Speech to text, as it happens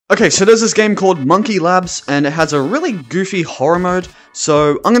Okay, so there's this game called Monkey Labs, and it has a really goofy horror mode,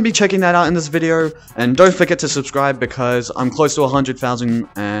 so I'm gonna be checking that out in this video, and don't forget to subscribe because I'm close to 100,000,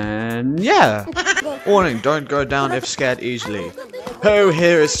 and yeah! Warning, don't go down if scared easily. Who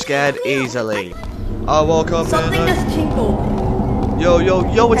here is scared easily? I woke up Something just tinkled. Yo,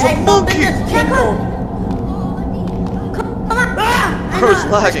 it's a monkey! Something just tinkled. Come on. Who's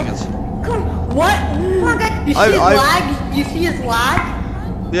lagging us? What? You see his lag? You see his lag?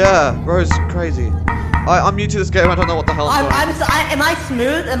 Yeah, bro's crazy. I'm new to this game, I don't know what the hell I'm doing. Am I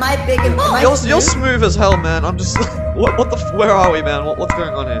smooth? Am I big and You're smooth as hell, man. I'm just... where are we, man? What's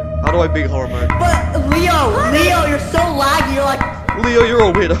going on here? How do I beat horror mode? But, Leo, you're so laggy, you're like... Leo, you're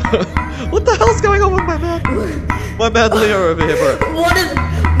a weirdo. What the hell's going on with my man? My man Leo over here, bro. What is...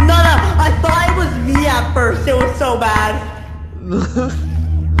 No, I thought it was me at first. It was so bad.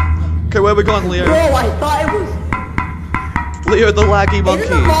 Okay, where we going, Leo? Bro, I thought it was... Leo the laggy monkey.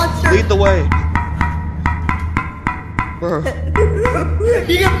 Lead the way. Bro.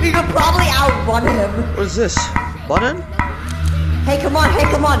 You can probably outrun him. What is this? Button? Hey, come on. I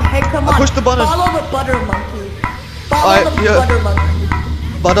pushed the button. Follow the butter monkey. Follow the butter monkey.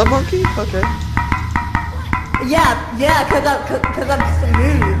 Butter monkey? Okay. Yeah, cause I'm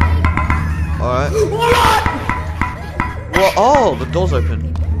smooth. Alright. What? Well, oh, the door's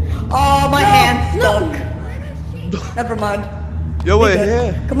open. Oh, my hand's stuck. Never mind. Yo, we're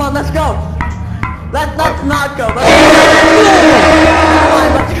here. Come on, let's go. Let's not go.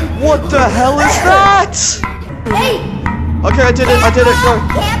 What the hell is that? Hey! Okay, I did it, go.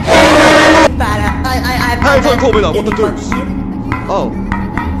 Hey, don't call me that, what the deuce? Oh.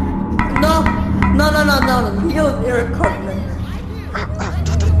 No. You're a Cartman.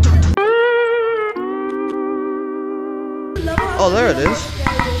 Oh, there it is.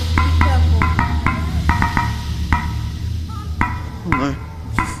 Oh, no.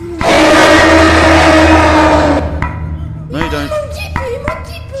 No, you don't.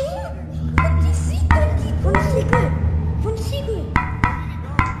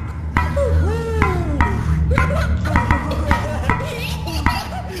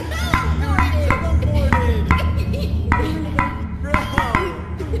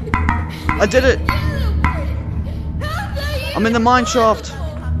 I did it! I'm in the mine shaft!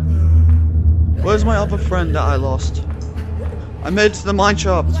 Where's my other friend that I lost? I made it to the mine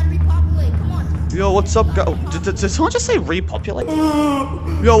shaft! Yo, what's up, did someone just say repopulate?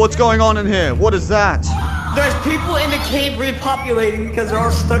 Yo, what's going on in here? What is that? There's people in the cave repopulating because they're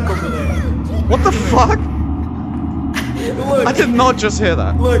all stuck over there. What the fuck? Look, I did not just hear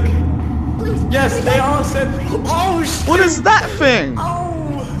that. Look. Yes, they all said, oh shit! What is that thing? Oh.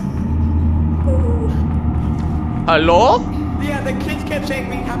 Hello? Yeah, the kids kept saying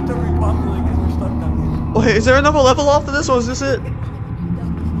we have to repopulate because we're stuck down here. Wait, is there another level after this, or is this it?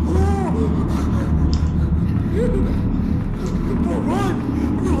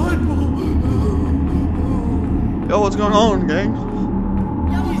 Yo, what's going on, gang?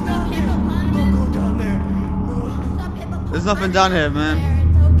 There's nothing down here, man.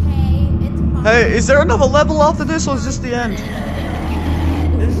 Hey, is there another level after this, or is this the end?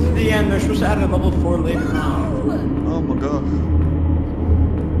 This is the end. They're supposed to add a level 4 later. Oh my god.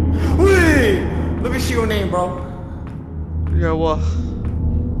 Wait! Let me see your name, bro. Yeah, what?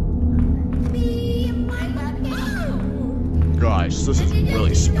 Guys, this is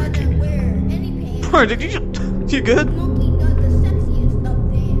really spooky. Bro, you good?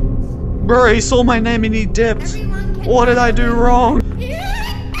 Bro, he saw my name and he dipped. What did I do wrong?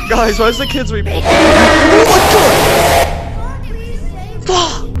 Guys, where's the kids report? Oh my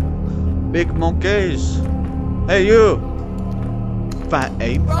god! Big monkeys. Hey, you. Fat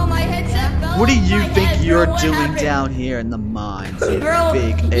ape. Bro, my headset fell. What do you think you're doing down here in the mines, you Bro,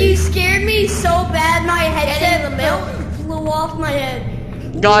 big you ape? scared me so bad my headset flew off my head.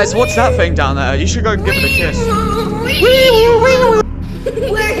 Guys, what's that thing down there? You should go give it a kiss.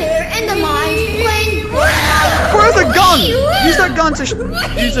 We're here in the mines playing. Where's the gun? Use that gun to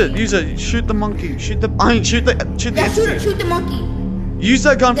use it. Shoot the monkey. Shoot the Shoot the monkey. Use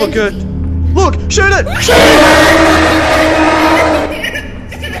that gun for good. Look, shoot it! Shoot it!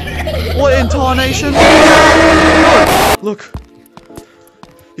 What intonation? Look.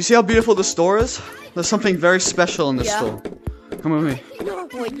 You see how beautiful the store is? There's something very special in this store. Come with me.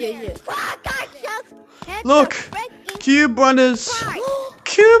 Look! Cube Runners!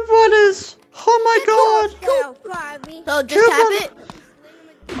 Cube Runners! Oh my god! So just tap it.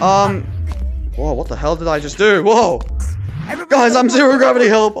 Whoa, what the hell did I just do? Whoa! Guys, I'm zero gravity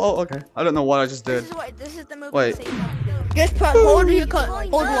help! Oh, okay. I don't know what I just did. This is the move. Wait. Just hold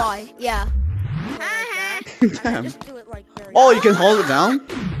Y. Yeah. Damn. Oh, you can hold it down?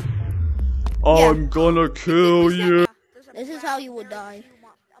 I'm gonna kill you. This is how you would die.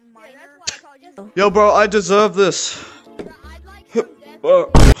 Yo, bro, I deserve this.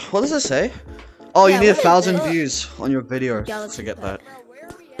 What does it say? Oh, you Yeah, need what is 1,000 it? views on your video Yeah, let's to get that.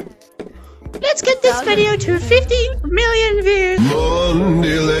 Let's get this video to 50 million views.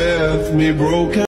 Monday left me broken.